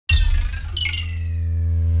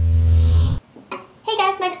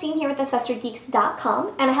guys, Maxine here with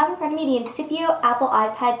AccessoryGeeks.com, and I have in front of me the Incipio Apple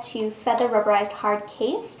iPad 2 Feather rubberized hard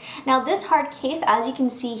case. Now this hard case, as you can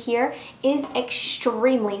see here, is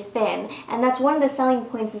extremely thin, and that's one of the selling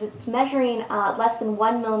points is it's measuring less than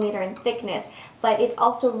 1 millimeter in thickness, but it's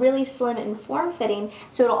also really slim and form-fitting,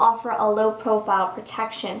 so it'll offer a low-profile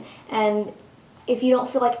protection. And if you don't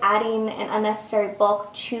feel like adding an unnecessary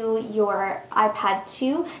bulk to your iPad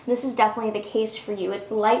 2, this is definitely the case for you.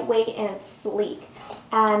 It's lightweight and it's sleek.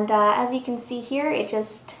 And as you can see here,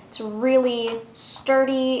 it's really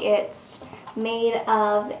sturdy. It's made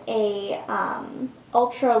of a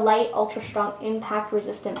ultra light, ultra strong impact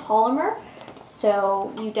resistant polymer.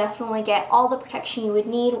 So you definitely get all the protection you would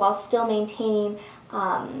need while still maintaining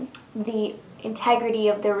the integrity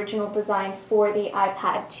of the original design for the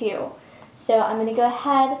iPad 2. So I'm going to go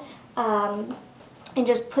ahead and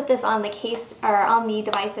just put this on the case or on the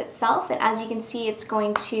device itself, and as you can see, it's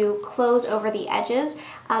going to close over the edges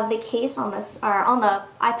of the case on this or on the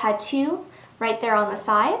iPad 2 right there on the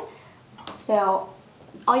side. So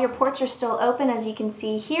all your ports are still open, as you can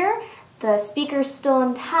see here. The speaker's still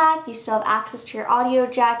intact. You still have access to your audio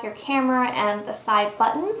jack, your camera, and the side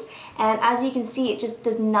buttons. And as you can see, it just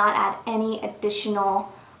does not add any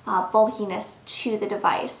additional bulkiness to the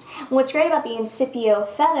device. What's great about the Incipio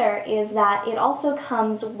Feather is that it also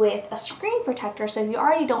comes with a screen protector, so if you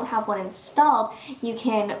already don't have one installed, you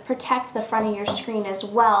can protect the front of your screen as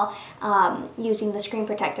well using the screen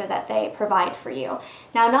protector that they provide for you.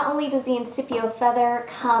 Now, not only does the Incipio Feather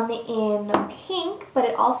come in pink, but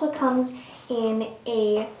it also comes in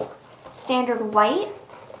a standard white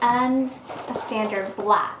and a standard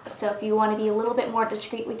black. So if you want to be a little bit more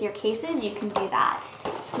discreet with your cases, you can do that.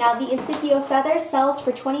 Now, the Incipio Feather sells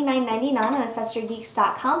for $29.99 on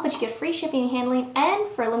AccessoryGeeks.com, but you get free shipping and handling, and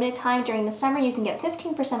for a limited time during the summer, you can get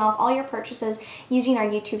 15% off all your purchases using our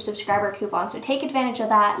YouTube subscriber coupon. So take advantage of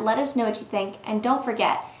that, let us know what you think, and don't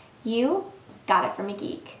forget, you got it from a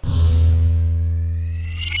geek.